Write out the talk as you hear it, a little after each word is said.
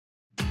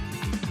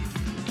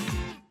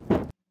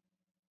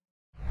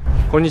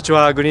こんにち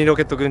は、グリーンロ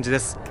ケット郡司で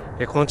す。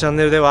このチャン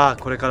ネルでは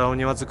これからお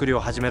庭作り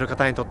を始める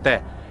方にとっ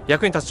て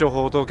役に立つ情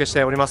報をお届けし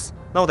ております。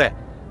なので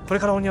これ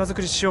からお庭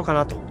作りしようか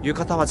なという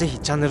方はぜひ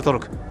チャンネル登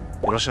録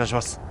よろしくお願いし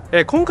ます。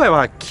今回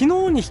は昨日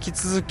に引き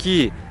続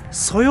き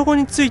ソヨゴ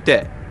につい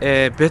て、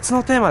別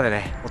のテーマで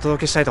ねお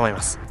届けしたいと思い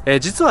ます。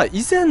実は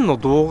以前の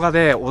動画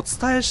でお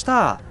伝えし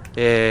た、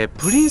プ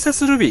リンセ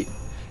スルビ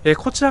ー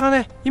こちらが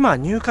ね、今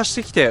入荷し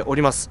てきてお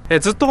ります。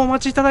ずっとお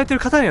待ちいただいている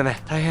方にはね、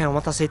大変お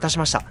待たせいたし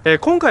ました。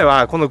今回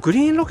はこのグ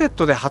リーンロケッ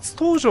トで初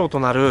登場と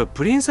なる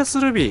プリンセ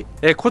スルビ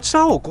ー、こち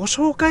らをご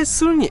紹介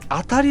するに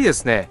あたりで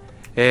すね、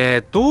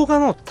動画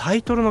のタ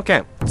イトルの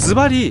件、ズ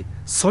バリ、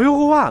ソヨ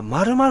ゴは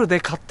〇〇で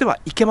買っては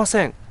いけま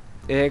せん。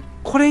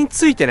これに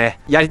ついてね、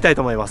やりたい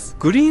と思います。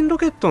グリーンロ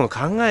ケットの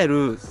考え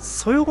る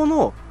ソヨゴ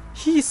の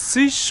非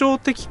推奨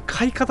的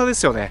買い方で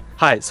すよね。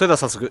はい、それでは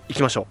早速行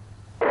きましょう。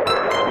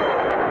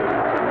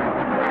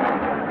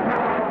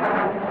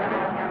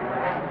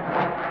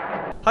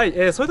は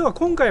い、それでは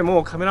今回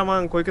もカメラマ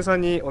ン小池さ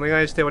んにお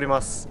願いしておりま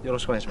す。よろ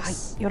しくお願いしま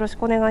す。はい、よろし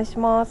くお願いし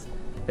ます。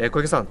小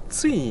池さん、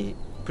ついに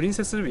プリン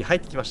セスルビー入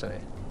ってきました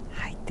ね。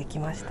入ってき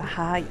ました。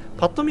はい。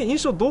パッと見印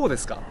象どうで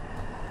すか？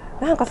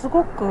なんかす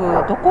ごく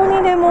どこ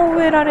にでも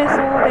植えられそう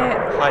で、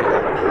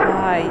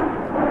は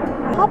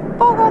い。葉っ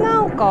ぱが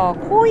なんか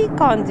濃い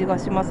感じが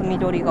します。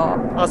緑が。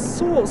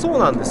そう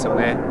なんですよ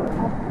ね。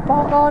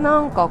葉っぱが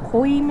なんか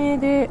濃いめ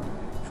で、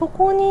そ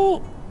こ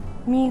に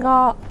実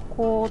が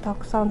こうた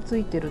くさんつ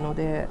いてるの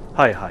で、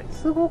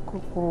すごく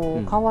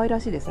こう可愛ら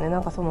しいですね。な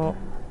んかその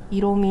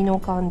色味の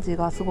感じ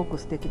がすごく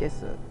素敵で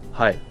す。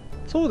はい、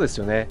そうです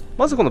よね。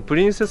まずこのプ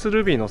リンセス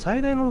ルビーの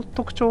最大の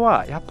特徴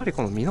はやっぱり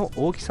この実の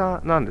大き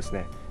さなんです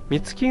ね。実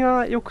つき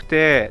が良く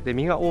てで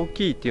実が大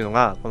きいっていうの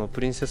がこの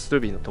プリンセスル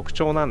ビーの特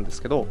徴なんで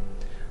すけど、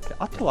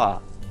あと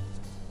は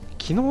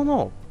昨日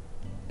の、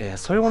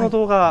ソヨゴの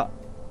動画、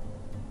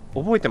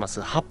覚えてま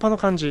す？葉っぱの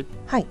感じ。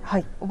はい、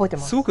覚えて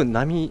ます。すごく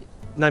波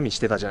し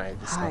てたじゃない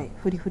ですか。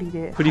フリフリ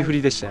で。フリフ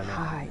リでしたよね。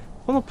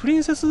このプリ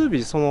ンセスルビ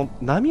ー、その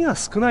波が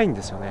少ないん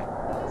ですよね。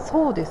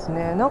そうです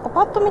ね。なんか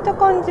パッと見た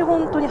感じ、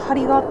本当に張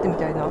りがあってみ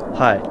たいな。ち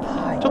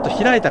ょっと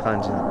開いた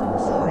感じになってま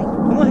す。こ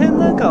の辺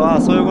なんか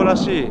はソヨゴら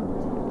しい、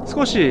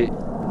少し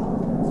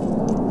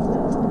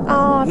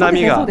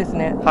波が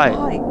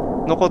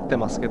残って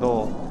ますけ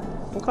ど、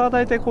他は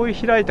だいたいこうい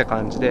う開いた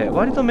感じで、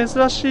割と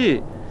珍し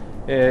い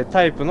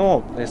タイプ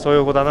のソ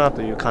ヨゴだな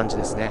という感じ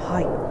ですね。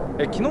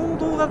昨日の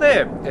動画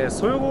で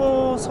ソヨ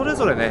ゴそれ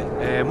ぞれ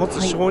ね、持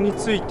つ章に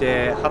つい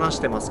て話し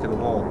てますけど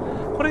も、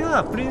これ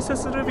がプリンセ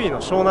スルビー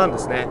の章なんで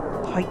すね。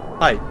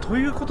と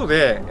いうこと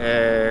で、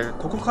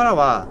ここから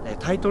は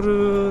タイト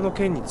ルの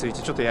件につい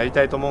てちょっとやり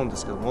たいと思うんで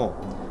すけども、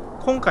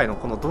今回の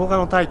この動画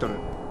のタイトル、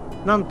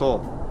なん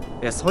と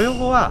ソヨ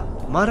ゴは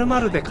〇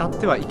〇で買っ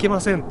てはいけま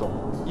せんと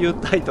いう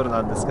タイトル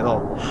なんですけ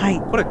ど、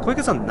これ小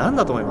池さん何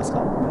だと思いますか？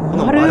こ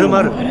の〇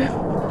〇。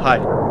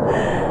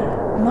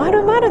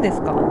〇〇で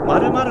すか？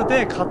〇〇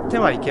で買って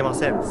はいけま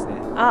せんですね。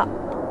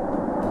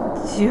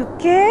樹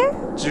形？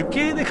樹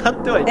形で買っ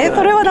てはいけない。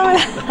それはダメだ。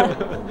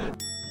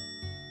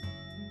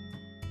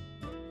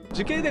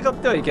樹形で買っ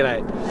てはいけな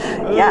い。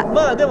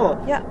まあで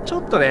もちょ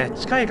っとね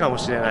近いかも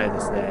しれないで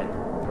すね。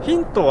ヒ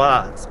ント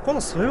はこの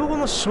ソヨゴ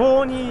の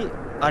章に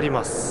あり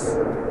ま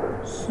す。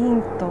ヒ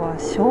ントは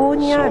章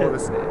にある。章で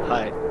すね。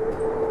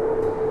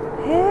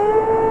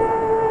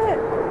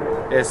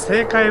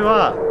正解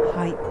は、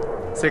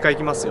正解い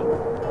きますよ。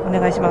お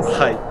願いします。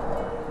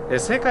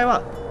正解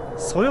は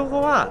ソヨ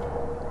ゴは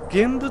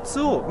現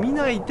物を見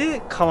ない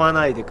で買わ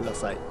ないでくだ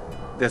さい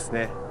です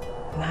ね。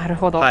なる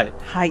ほど。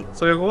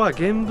ソヨゴは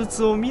現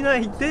物を見な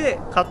いで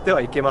買って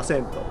はいけませ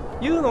んと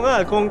いうの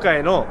が今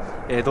回の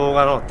動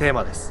画のテー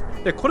マです。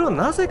でこれは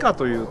なぜか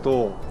という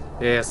と、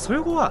ソ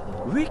ヨゴは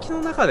植木の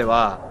中で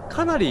は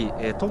かなり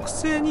特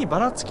性にば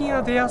らつき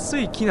が出やす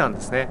い木なんで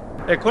すね。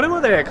これま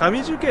で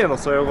神樹形の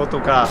ソヨゴ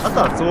とか、あと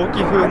は雑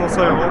木風の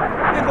ソヨゴ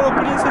でこの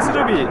プリンセス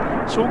ルビ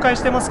ー紹介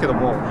してますけど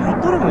も、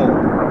どれも、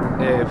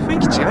雰囲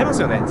気違いま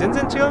すよね。全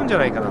然違うんじゃ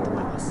ないかなと思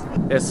います。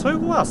ソヨ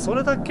ゴはそ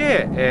れだ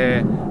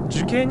け、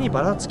樹形に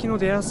ばらつきの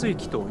出やすい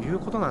木という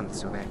ことなんで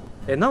すよね。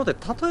なので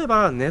例え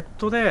ばネッ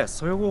トで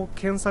ソヨゴを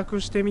検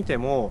索してみて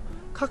も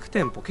各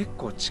店舗結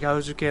構違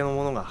う樹形の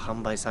ものが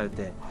販売され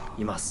て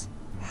います。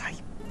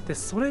で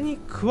それに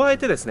加え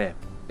てですね、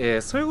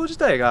ソヨゴ自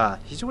体が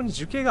非常に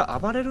樹形が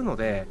暴れるの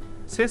で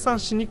生産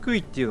しにく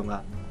いっていうの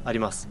があり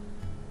ます。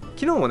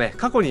昨日もね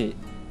過去に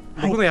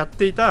僕のやっ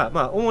ていた、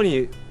主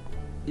に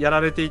やら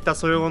れていた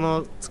ソヨゴ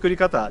の作り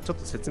方ちょっ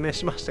と説明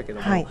しましたけ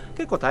ども、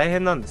結構大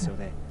変なんですよ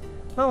ね。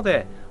なの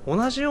で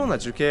同じような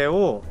樹形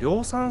を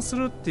量産す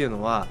るっていう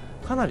のは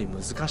かなり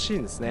難しい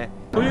んですね。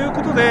という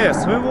ことで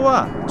ソヨゴ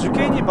は樹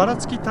形にばら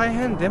つき大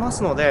変出ま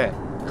すので、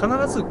必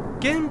ず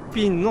原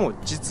品の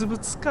実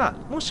物か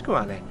もしく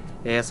はね、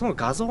その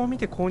画像を見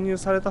て購入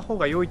された方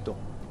が良いと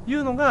い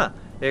うのが、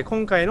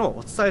今回の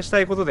お伝えした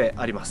いことで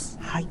あります。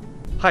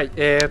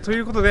とい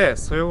うことで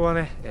ソヨゴは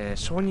ね、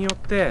章によっ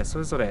てそ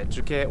れぞれ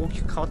樹形大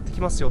きく変わって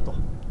きますよと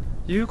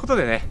いうこと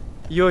でね、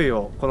いよい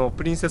よこの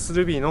プリンセス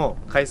ルビーの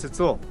解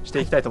説をして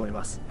いきたいと思い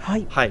ます。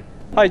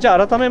はい、じゃ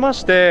あ改めま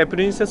してプ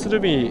リンセス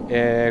ルビ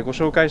ー、ご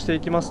紹介してい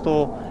きます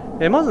と、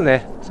まず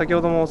ね、先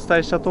ほどもお伝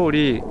えした通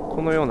り、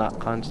このような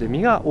感じで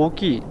実が大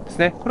きいです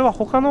ね。これは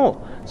他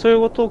のソヨ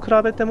ゴと比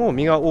べても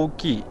実が大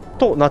きい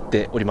となっ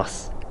ておりま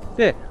す。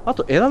で、あ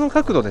と枝の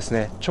角度です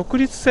ね、直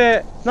立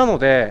性なの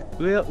で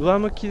上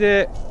向き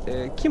で、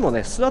木も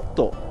ねスラッ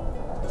と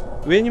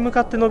上に向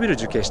かって伸びる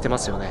樹形してま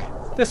すよね。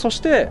で、そし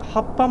て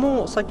葉っぱ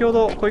も先ほ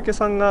ど小池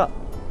さんが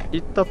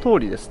言った通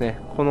りですね、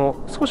この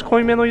少し濃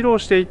いめの色を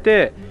してい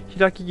て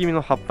開き気味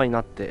の葉っぱに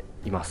なって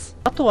います。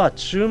あとは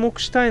注目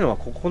したいのは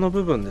ここの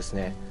部分です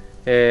ね。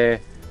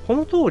こ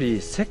の通り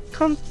石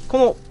棺、こ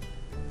の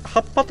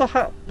葉っぱと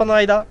葉っぱの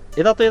間、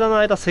枝と枝の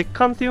間、石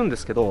棺っていうんで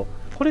すけど、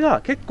これ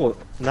が結構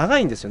長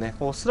いんですよね。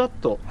こうスラッ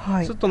と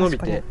スッと伸び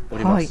てお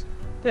ります。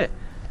で、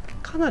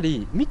かな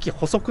り幹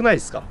細くないで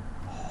すか？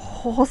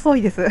細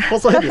いです。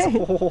細いです。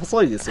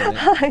細いですよね。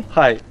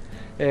はい。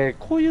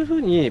こういうふ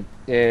うに、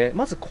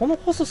まずこの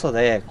細さ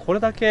でこ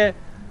れだけ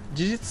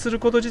自立する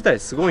こと自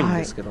体すごいん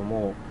ですけど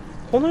も、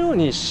このよう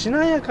にし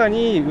なやか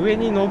に上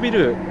に伸び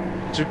る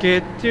樹形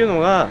っていうの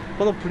が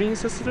このプリン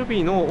セスルビ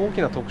ーの大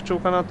きな特徴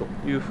かなと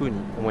いうふうに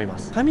思いま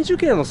す。紙樹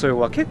形のソヨ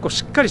ゴは結構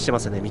しっかりしてま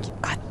すよね、幹。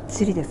がっ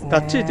ちりですね。が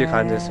っちりという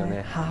感じですよ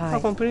ね。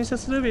このプリンセ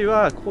スルビー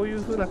はこうい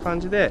うふうな感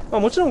じで、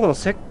もちろんこの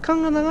石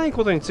棺が長い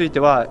ことについて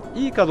は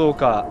いいかどう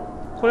か、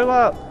これ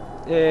は、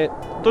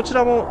どち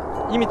ら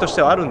も意味とし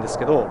てはあるんです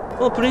けど、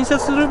このプリンセ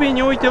スルビー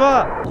において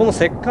はこの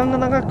石棺が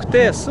長く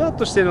てスワッ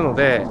としているの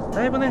で、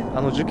だいぶね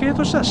樹形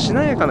としてはし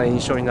なやかな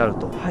印象になる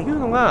という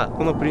のが、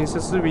このプリン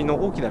セスルビー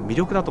の大きな魅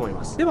力だと思い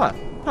ます。では、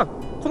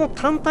この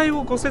単体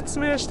をご説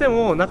明して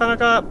もなかな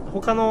か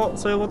他の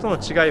ソヨゴとの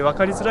違い分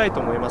かりづらいと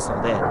思います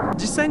ので、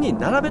実際に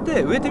並べ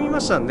て植えてみ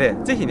ましたんで、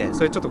ぜひね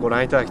それちょっとご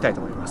覧いただきたい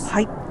と思います。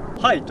はい、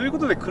というこ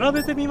とで比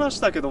べてみまし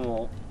たけど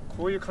も、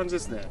こういう感じで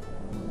すね。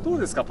どう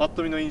ですか、パッ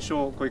と見の印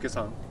象、小池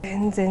さん。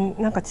全然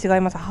なんか違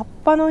います。葉っ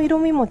ぱの色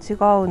味も違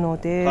うの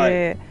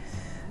で、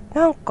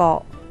なん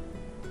か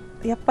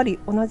やっぱり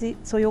同じ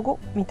ソヨゴ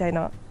みたい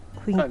な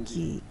雰囲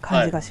気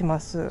感じがしま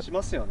す。し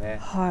ますよね。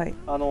はい。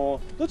ど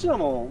ちら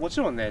ももち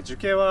ろんね樹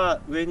形は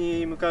上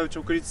に向かう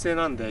直立性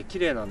なんで綺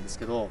麗なんです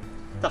けど、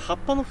葉っ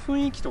ぱの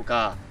雰囲気と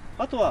か、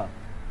あとは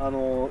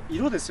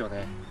色ですよ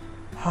ね。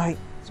はい。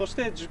そし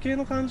て樹形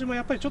の感じも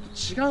やっぱりちょっと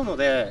違うの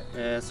で、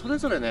それ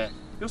ぞれね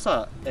良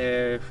さ、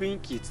雰囲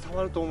気伝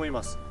わると思い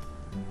ます。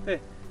で、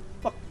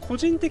個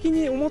人的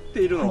に思っ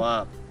ているの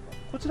は、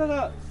こちら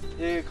が、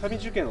紙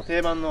樹形の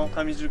定番の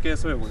紙樹形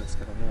ソヨゴです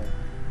けども、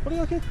これ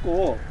が結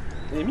構、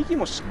幹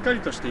もしっかり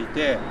としてい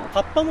て、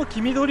葉っぱも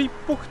黄緑っ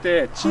ぽく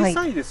て小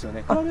さいですよ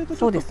ね。比べると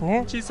ちょっと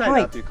小さ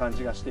いなという感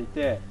じがしてい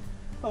て、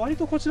割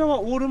とこちら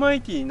はオールマ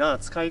イティーな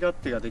使い勝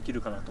手ができ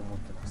るかなと思っ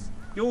てます。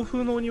洋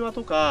風のお庭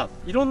とか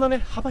いろんな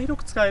ね幅広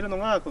く使えるの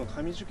がこの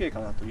紙樹形か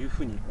なという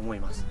ふうに思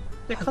います。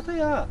で、片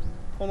や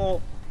こ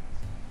の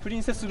プリ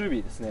ンセスル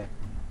ビーですね、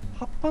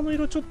葉っぱの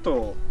色ちょっ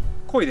と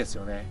濃いです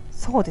よね。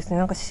そうですね、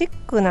なんかシッ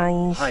クな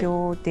印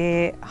象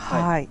で、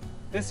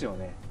ですよ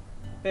ね。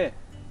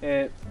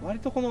で、割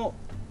とこの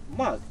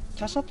華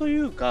奢とい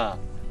うか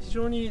非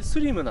常にス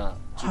リムな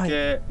樹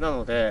形な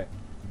ので、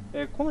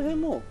この辺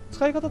も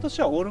使い方とし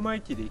てはオールマ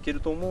イティでいけ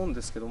ると思うん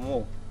ですけど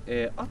も、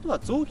あとは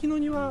雑木の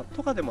庭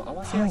とかでも合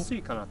わせやす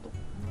いかな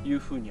という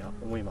ふうには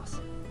思いま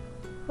す。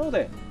なの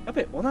でやっ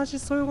ぱり同じ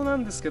ソヨゴな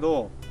んですけ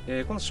ど、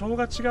この性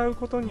が違う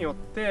ことによっ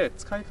て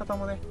使い方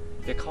もね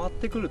変わっ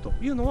てくると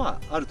いうのは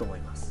あると思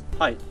います。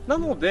な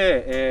の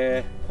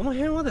で、この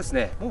辺はです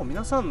ねもう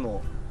皆さん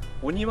の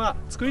お庭、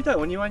作りたい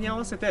お庭に合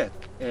わせて、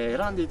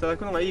選んでいただ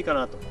くのがいいか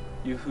なと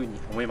いうふうに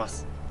思いま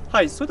す。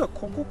それでは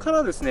ここか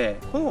らですね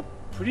この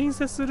プリン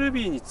セスル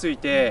ビーについ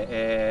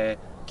て、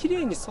き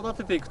れいに育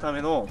てていくた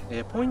めの、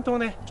ポイントを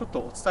ねちょっと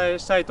お伝え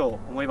したいと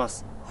思いま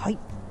す。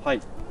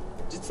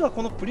実は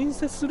このプリン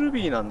セスル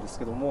ビーなんです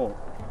けども、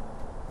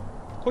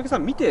小池さ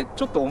ん見て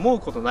ちょっと思う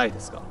ことないで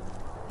すか？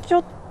ちょ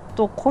っ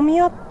と混み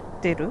合っ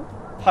てる？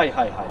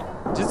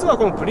実は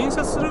このプリン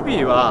セスルビ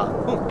ーは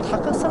この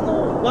高さ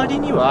の割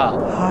には、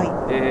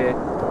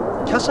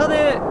華奢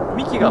で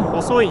幹が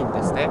細いん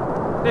ですね。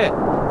で、こ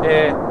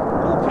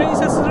のプリン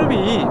セスルビ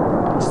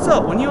ー実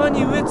はお庭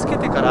に植え付け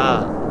てか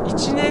ら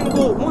1年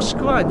後もし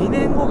くは2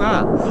年後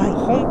が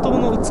本当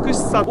の美し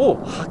さを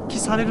発揮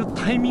される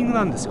タイミング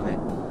なんですよね。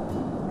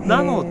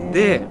なの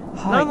で、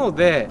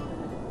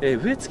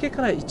植え付け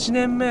から1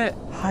年目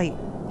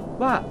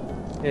は、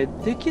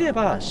できれ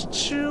ば支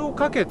柱を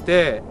かけ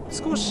て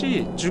少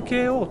し樹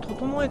形を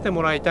整えて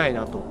もらいたい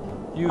なと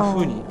いう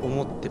ふうに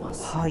思ってま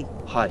す。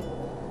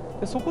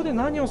でそこで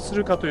何をす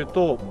るかという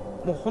と、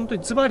もう本当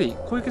にズバリ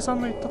小池さ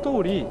んの言った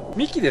通り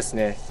幹です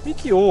ね、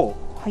幹を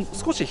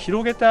少し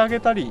広げてあげ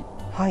たり、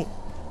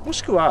も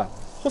しくは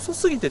細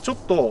すぎてちょっ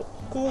と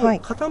こう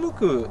傾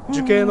く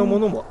樹形のも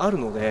のもある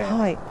ので、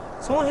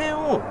その辺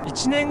を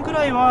1年ぐ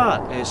らい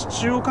は支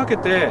柱をかけ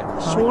て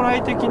将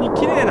来的に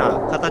綺麗な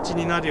形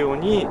になるよう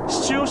に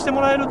支柱をして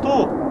もらえる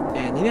と、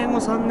2年後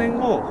3年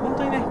後本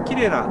当にね綺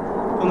麗な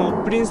こ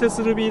のプリンセ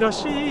スルビーら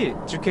しい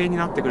樹形に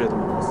なってくれると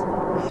思います。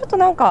ちょっと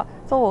なんか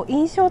そう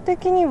印象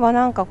的には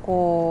なんか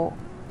こ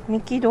う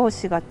幹同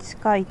士が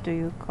近いと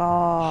いうか、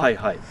はい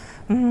は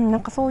い、な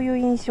んかそういう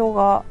印象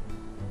が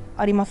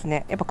あります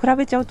ね。やっぱ比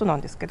べちゃうとな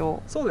んですけ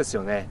ど。そうです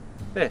よね。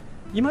で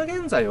今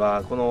現在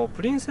はこの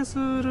プリンセス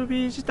ル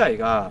ビー自体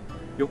が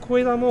横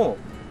枝も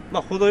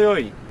程よ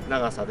い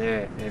長さ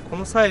で、こ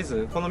のサイ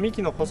ズ、この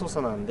幹の細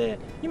さなんで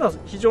今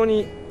非常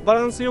にバ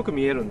ランスよく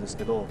見えるんです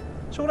けど、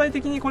将来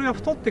的にこれが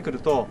太ってくる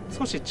と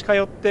少し近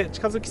寄って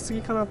近づきす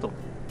ぎかなと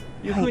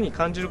いうふうに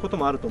感じること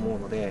もあると思う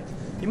ので、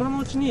今の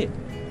うちに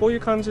こうい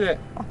う感じで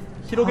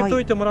広げてお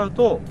いてもらう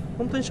と、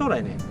本当に将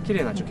来ね綺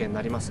麗な樹形に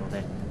なりますの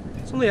で、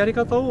そのやり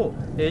方を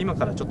今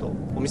からちょっと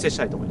お見せし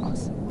たいと思いま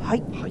す。は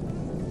い、はい、じ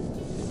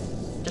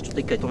ゃあちょっと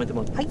一回止めて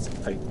もらっていいです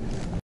か。はい、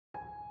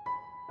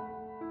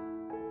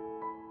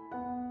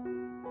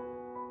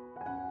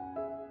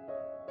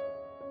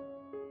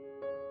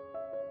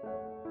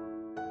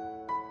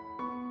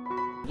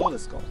どうで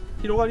すか、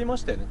広がりま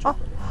したよね、ちょっ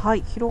とね。は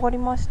い、広がり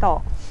まし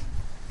た。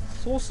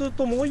そうする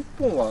ともう一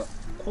本は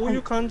こうい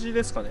う感じ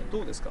ですかね、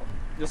どうですか、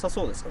良さ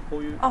そうですか、こ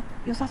ういう。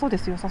良さそうで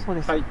す、良さそう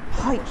です。はい、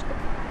はい、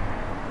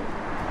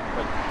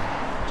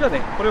じゃあ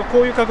ね、これを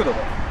こういう角度で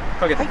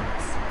かけていきま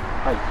す。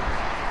はい、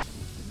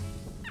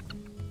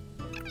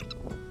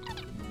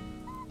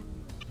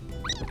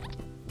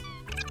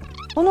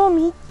この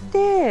実っ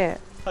て、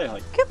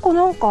結構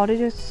なんかあれ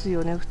です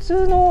よね、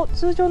通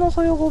常の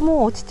ソヨゴ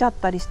も落ちちゃっ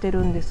たりして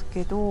るんです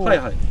けど、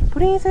プ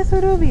リンセス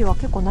ルビーは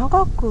結構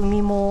長く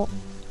実も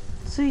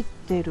つい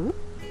てる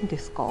んで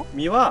すか？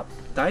実は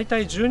だいた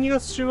い12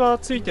月中は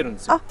ついてるんで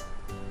すよ。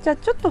じゃあ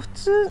ちょっと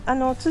通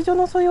常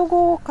のソヨ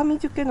ゴ、神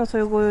樹形のソ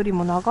ヨゴより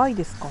も長い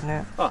ですか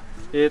ね。こ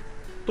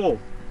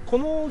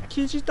の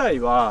木自体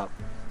は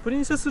プリ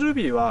ンセスル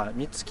ビーは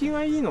実つき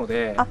がいいの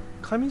で、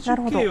神樹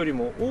形より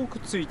も多く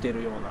ついて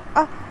るよう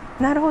な、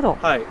なるほど、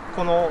はい、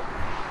この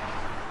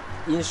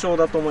印象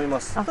だと思いま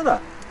す。ただ、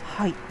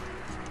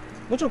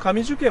もちろん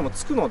神樹形も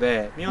つくの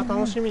で実は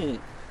楽し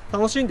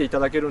んでいた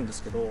だけるんで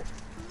すけど、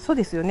そう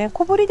ですよね、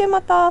小ぶりで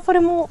またそれ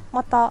も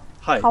また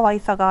可愛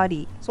さがあ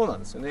り、そうなん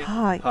ですよね。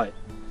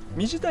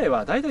実自体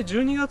はだいたい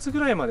12月ぐ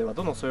らいまでは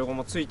どのソヨゴ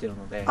もついてる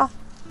ので、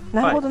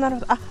なるほどなる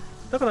ほど、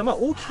だから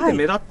大きくて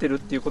目立ってるっ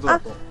ていうこと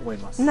だと思い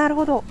ます。なる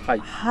ほど、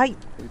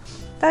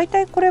だいた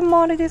いこれ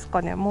もあれです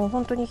かね、もう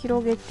本当に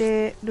広げ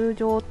てる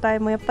状態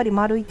もやっぱり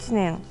丸1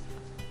年。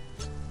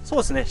そう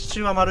ですね、支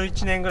柱は丸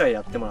1年ぐらい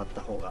やってもらった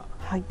方が、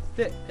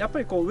でやっぱ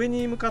りこう上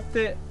に向かっ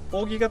て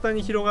扇形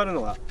に広がる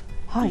のが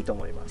いいと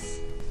思いま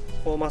す。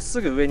こうまっす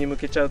ぐ上に向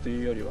けちゃうと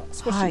いうよりは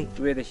少し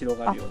上で広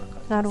がるような感じ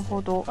ですね。なる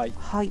ほど。は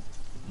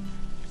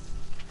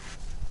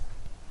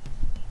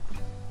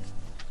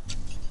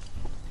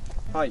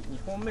い、2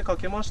本目か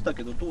けました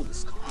けどどうで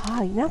すか？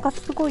なんか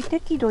すごい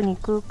適度に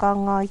空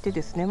間が空いて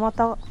ですね、ま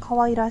た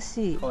可愛ら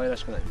しい、可愛ら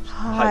しくなりまし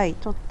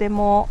た。とって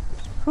も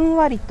ふん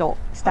わりと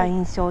した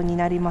印象に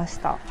なりまし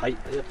た。ありが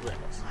とうござい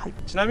ます。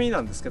ちなみに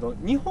なんですけど、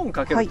2本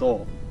かける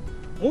と、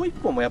もう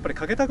1本もやっぱり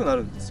かけたくな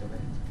るんですよね。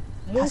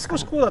もう少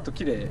しこうだと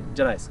綺麗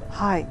じゃないですか。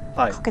か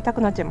けたく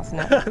なっちゃいます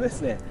ね。で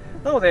すね。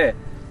なので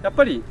やっ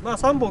ぱり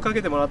3本か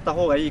けてもらった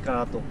方がいいか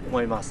なと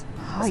思います。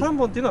3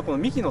本っていうのはこの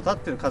幹の立っ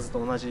てる数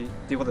と同じっ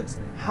ていうことです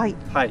ね。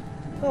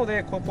なの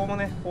でここも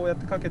ねこうやっ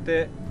てかけ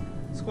て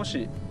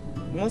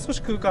もう少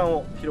し空間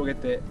を広げ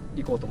て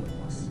いこうと思い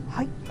ます。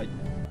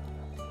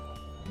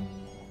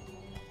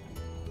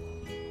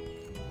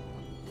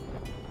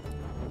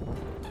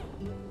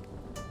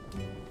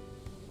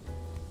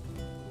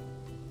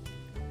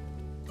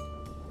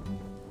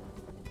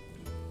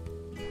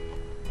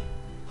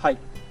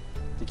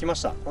できま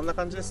した。こんな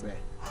感じですね。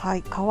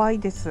可愛い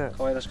です。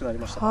可愛らしくなり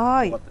まし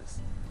た。良かったで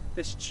す。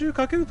で、支柱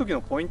かける時の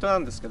ポイントな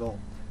んですけど、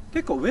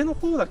結構上の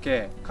方だ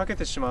けかけ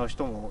てしまう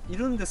人もい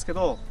るんですけ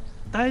ど、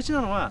大事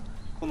なのは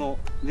この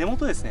根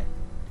元ですね。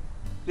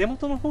根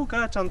元の方か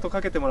らちゃんと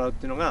かけてもらうっ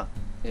ていうのが、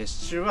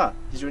支柱は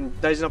非常に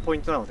大事なポイ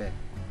ントなので、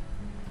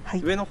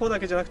上の方だ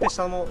けじゃなくて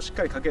下もしっ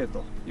かりかける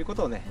というこ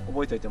とをね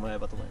覚えておいてもらえれ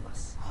ばと思いま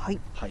す。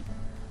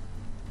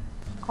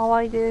可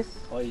愛いで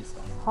す。可愛いです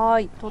か？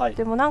とっ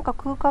てもなんか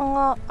空間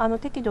が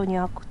適度に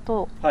空く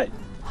と、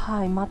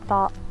ま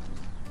た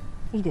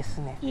いいです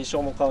ね。印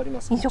象も変わり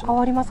ます。印象変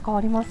わります。じ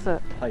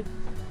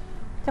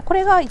ゃこ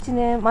れが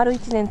丸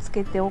1年つ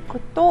けておく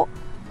と、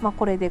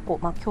これでこ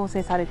う矯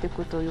正されてい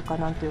くというか、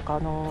なんというか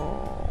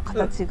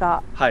形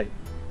が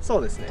そ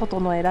うですね、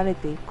整えられ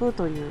ていく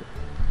という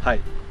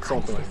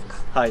感じです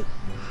か？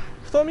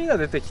太みが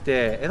出てき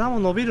て枝も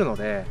伸びるの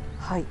で、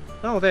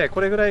なので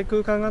これぐらい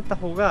空間があった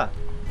方が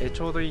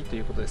ちょうどいいと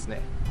いうことです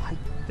ね。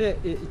で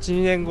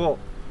 1,2 年後、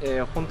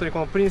本当にこ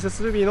のプリンセ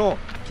スルビーの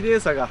綺麗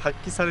さが発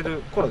揮され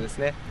る頃です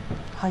ね、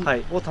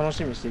を楽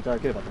しみにしていただ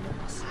ければと思い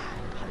ます。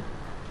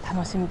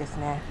楽しみです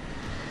ね。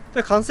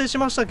で完成し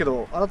ましたけ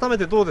ど、改め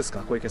てどうです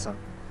か、小池さん？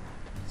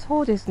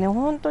そうですね、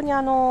本当に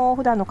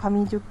普段の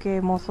神樹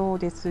形もそう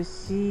です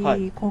し、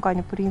今回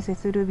のプリンセ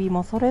スルビー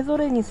もそれぞ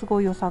れにす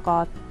ごい良さが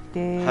あっ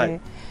て、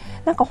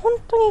なんか本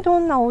当にど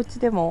んなお家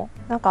でも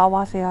なんか合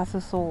わせやす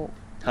そう。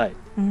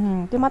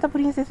でまたプ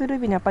リンセスル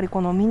ビーのやっぱり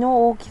この実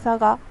の大きさ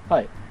が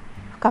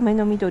深め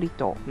の緑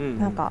と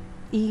なんか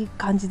いい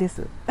感じで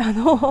す。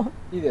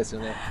いいです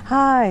よね。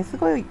はい、す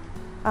ごい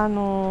ま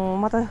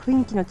た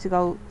雰囲気の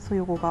違うソ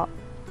ヨゴが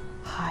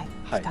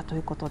来たとい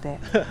うことで、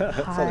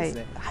はい、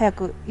早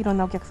くいろん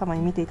なお客様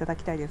に見ていただ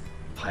きたいです。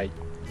はい。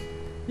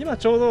今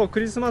ちょうどク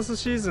リスマス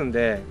シーズン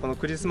でこの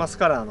クリスマス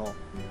カラーの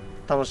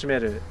楽しめ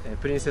る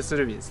プリンセス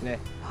ルビーですね。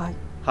はい。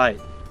はい。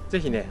ぜ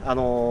ひね、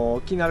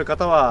気になる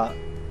方は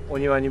お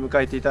庭に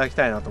迎えていただき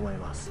たいなと思い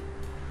ます。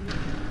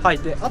はい。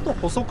で、あと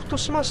補足と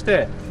しまし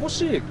て、も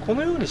しこ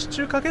のように支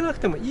柱かけなく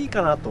てもいい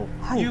かなと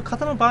いう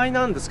方の場合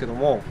なんですけど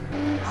も、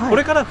はい、こ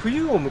れから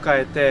冬を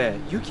迎えて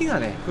雪が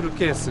ね降る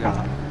ケース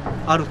が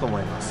あると思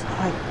います。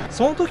はい。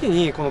その時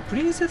にこのプ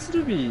リンセス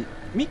ルビー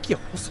幹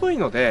細い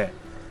ので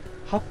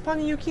葉っぱ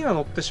に雪が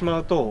乗ってしま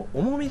うと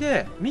重み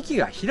で幹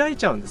が開い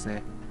ちゃうんです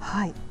ね。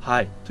はい、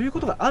はい、というこ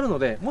とがあるの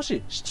で、も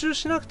し支柱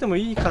しなくても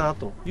いいかな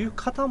という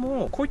方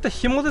もこういった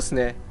紐です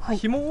ね、はい、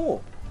紐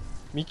を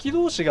幹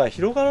同士が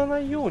広がらな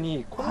いよう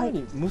にこのよう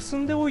に結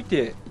んでおい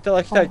ていた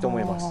だきたいと思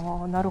います。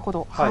あ、なるほ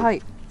ど。はい、は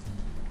い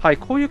はい、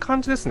こういう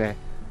感じですね。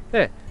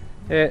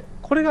で、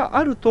これが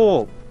ある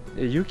と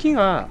雪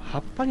が葉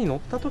っぱに乗っ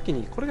た時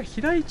にこれが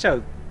開いちゃう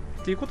っ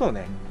ていうことを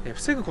ね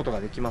防ぐことが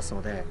できます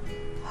ので、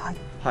はい、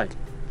はい、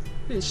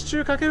で支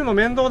柱かけるの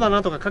面倒だ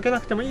なとかかけな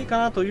くてもいいか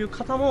なという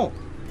方も、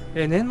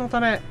念のた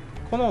め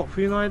この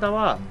冬の間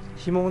は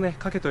紐をね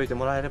かけておいて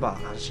もらえれば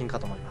安心か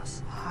と思いま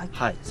す。はい、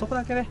はい、そこ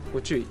だけねご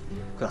注意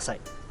くださ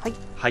い。はい、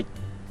はい、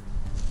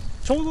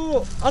ちょう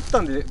どあった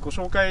んでご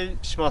紹介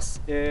しま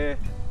す。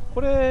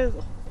これ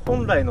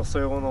本来のソ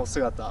ヨゴの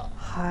姿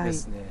で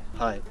すね。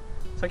はい、はい、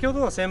先ほど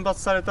の選抜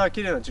された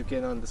綺麗な樹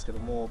形なんですけど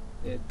も、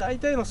大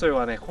体のソヨゴ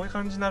はねこういう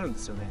感じになるんで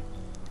すよね。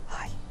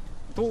はい、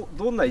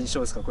どんな印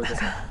象ですか、小池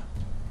さん。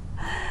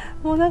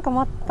もうなんか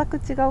全く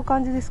違う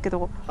感じですけ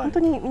ど、はい、本当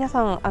に皆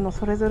さん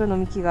それぞれの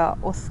幹が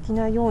お好き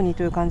なように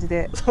という感じ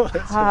で、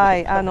は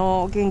い、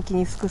元気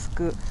にすくす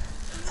く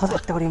育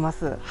っておりま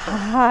す。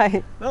は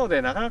い。なの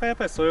でなかなかやっ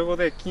ぱりソヨゴ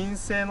で均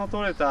整の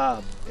取れた、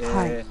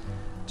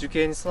樹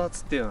形に育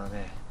つっていうのは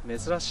ね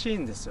珍しい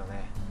んですよ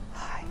ね。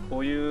はい。こ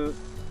ういう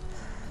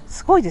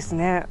すごいです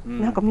ね、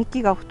なんか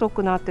幹が太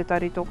くなってた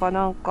りとか、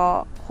なん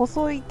か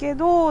細いけ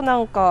どな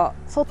んか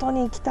外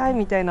に行きたい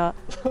みたいな、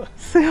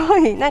すご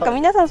いなんか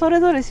皆さんそ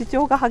れぞれ主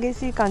張が激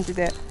しい感じ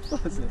で。そう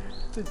ですね。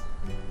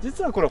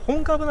実はこれ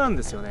本株なん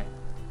ですよね。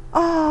あ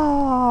あ、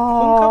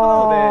本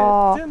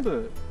株なので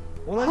全部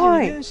同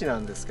じ遺伝子な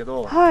んですけ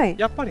ど、はい、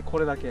やっぱりこ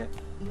れだけ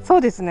そ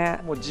うですね、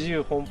もう自由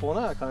奔放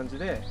な感じ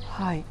で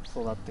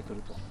育ってく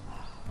る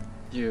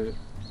という、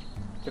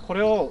でこ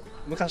れを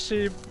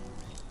昔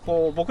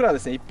こう僕らで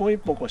すね一本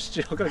一本こう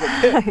支柱をか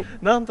けて、はい、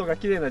なんとか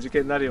綺麗な樹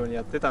形になるように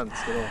やってたんで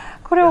すけど、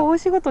これは大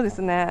仕事で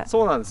すね。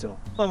そうなんですよ。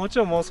まあ、もち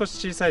ろんもう少し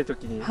小さい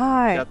時に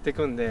やってい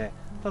くんで、はい、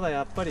ただ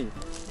やっぱり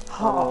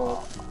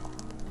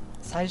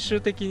最終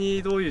的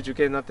にどういう樹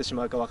形になってし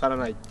まうかわから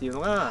ないっていう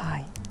のが、は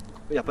い、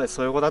やっぱり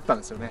ソヨゴだったん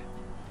ですよね。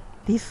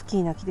リスキ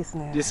ーな木です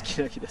ね。リスキ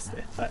ーな木です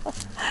ね。は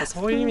い、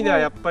そういう意味では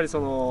やっぱりそ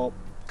の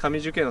紙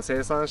樹形の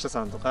生産者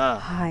さんとか、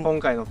はい、今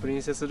回のプリ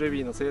ンセスル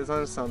ビーの生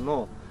産者さん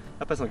の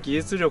やっぱりその技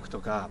術力と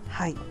か、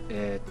はい、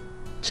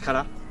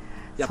力、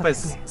やっぱり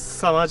す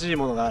さまじい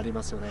ものがあり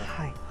ますよね。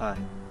はい、は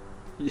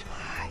い、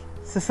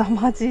すさ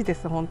まじいで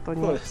す本当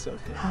に。そうですよね。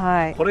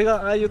はい、これ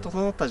がああいう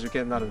整った樹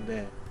形になるん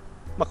で、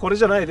まあこれ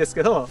じゃないです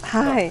けど、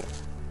はい、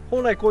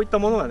本来こういった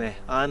ものが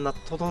ね、あれ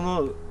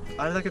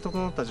だけ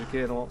整った樹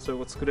形のソヨ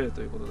ゴを作れる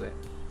ということで、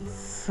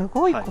す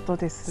ごいこと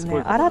ですね。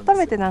はい、改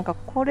めてなんか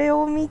これ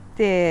を見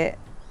て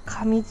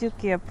紙樹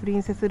形やプリ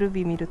ンセスル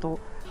ビー見ると。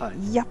は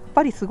い、やっ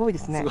ぱりすごいで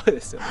すね。すごいで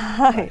すよね。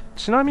はい。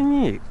ちなみ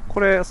にこ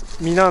れ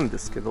実なんで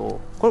すけど、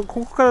こ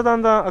こからだ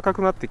んだん赤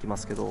くなってきま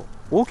すけど、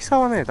大きさ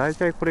はねだい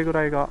たいこれぐ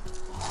らいが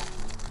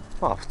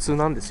まあ普通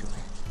なんですよね。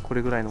こ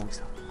れぐらいの大き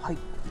さ。はい。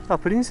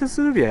プリンセ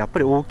スルビーはやっぱ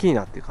り大きい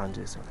なっていう感じ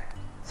ですよね。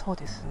そう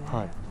ですね。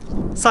は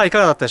い。さあいか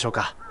がだったでしょう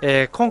か。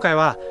今回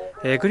は、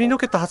グリーンロ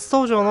ケット初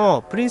登場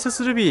のプリンセ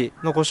スルビ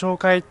ーのご紹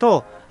介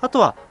と、あと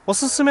はお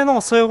すすめ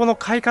のソヨゴの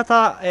買い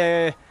方、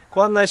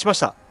ご案内しまし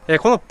た。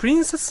このプリ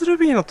ンセスル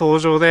ビーの登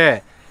場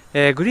で、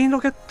グリーン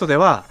ロケットで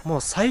はも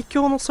う最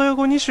強のソヨ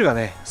ゴ2種が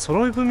ね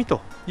揃い踏み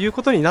という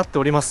ことになって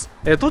おります。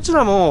どち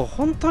らも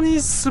本当に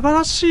素晴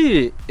ら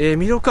しい、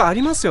魅力あ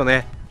りますよ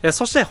ね。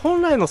そして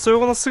本来のソヨ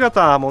ゴの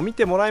姿も見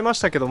てもらいまし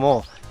たけど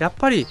も、やっ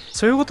ぱり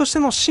ソヨゴとして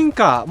の進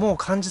化も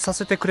感じさ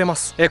せてくれま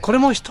す。これ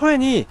もひとえ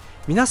に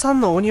皆さ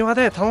んのお庭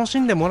で楽し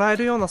んでもらえ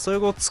るようなソ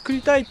ヨゴを作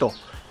りたいと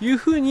いう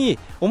ふうに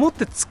思っ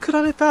て作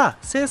られた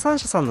生産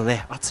者さんの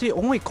ね熱い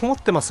思いこもっ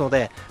てますの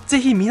で、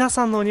ぜひ皆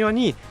さんのお庭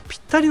にぴ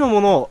ったりの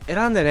ものを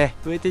選んでね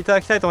植えていた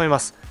だきたいと思いま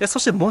す。そ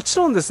してもち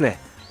ろんですね、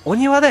お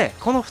庭で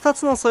この2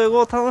つのソヨゴ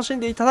を楽しん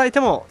でいただいて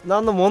も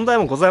何の問題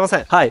もございませ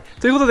ん。はい、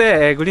ということ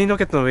で、グリーンロ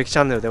ケットの植木チ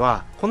ャンネルで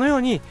はこのよ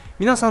うに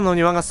皆さんのお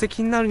庭が素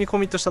敵になるにコ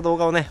ミットした動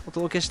画をねお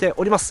届けして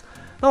おります。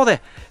なの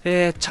で、チ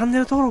ャンネ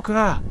ル登録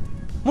が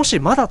もし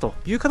まだと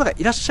いう方が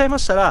いらっしゃいま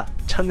したら、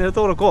チャンネル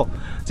登録を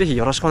ぜひ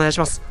よろしくお願いし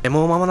ます。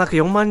もう間もなく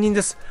4万人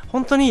です。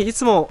本当にい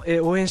つも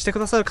応援してく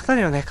ださる方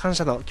にはね、感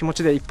謝の気持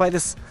ちでいっぱいで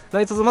す。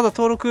何卒まだ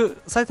登録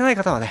されてない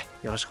方はね、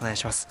よろしくお願い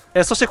します。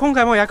そして今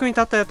回も役に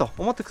立ったよと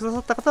思ってくださ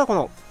った方は、こ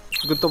の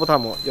グッドボタ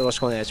ンもよろし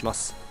くお願いしま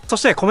す。そ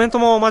してコメント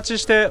もお待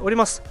ちしており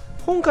ます。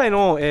今回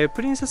の、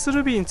プリンセス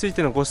ルビーについ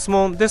てのご質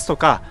問ですと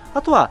か、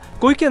あとは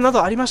ご意見な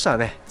どありましたら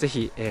ね、ぜ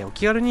ひ、お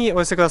気軽にお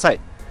寄せください。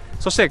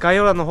そして概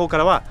要欄の方か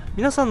らは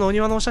皆さんのお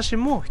庭のお写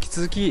真も引き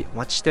続きお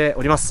待ちして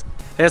おります。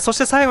そし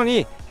て最後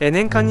に、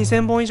年間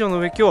2000本以上の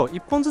植木を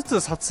1本ずつ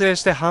撮影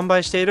して販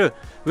売している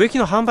植木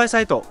の販売サ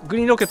イトグ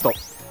リーンロケット、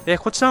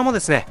こちらもで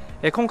すね、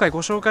今回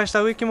ご紹介し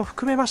た植木も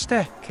含めまし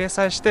て掲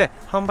載して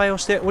販売を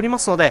しておりま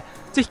すので、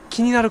ぜひ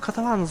気になる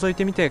方は覗い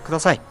てみてく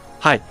ださい。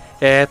はい、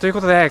という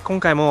ことで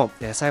今回も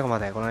最後ま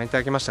でご覧いた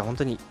だきまして本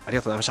当にあり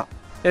がとうございました。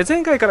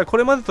前回からこ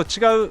れまでと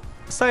違う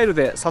スタイル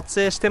で撮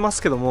影してま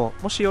すけども、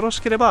もしよろ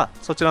しければ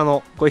そちら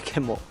のご意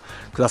見も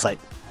ください。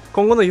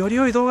今後のより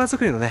良い動画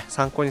作りのね、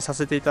参考にさ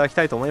せていただき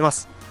たいと思いま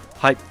す。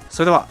はい、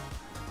それでは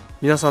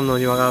皆さんのお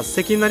庭が素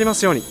敵になりま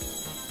すように。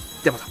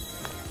ではまた。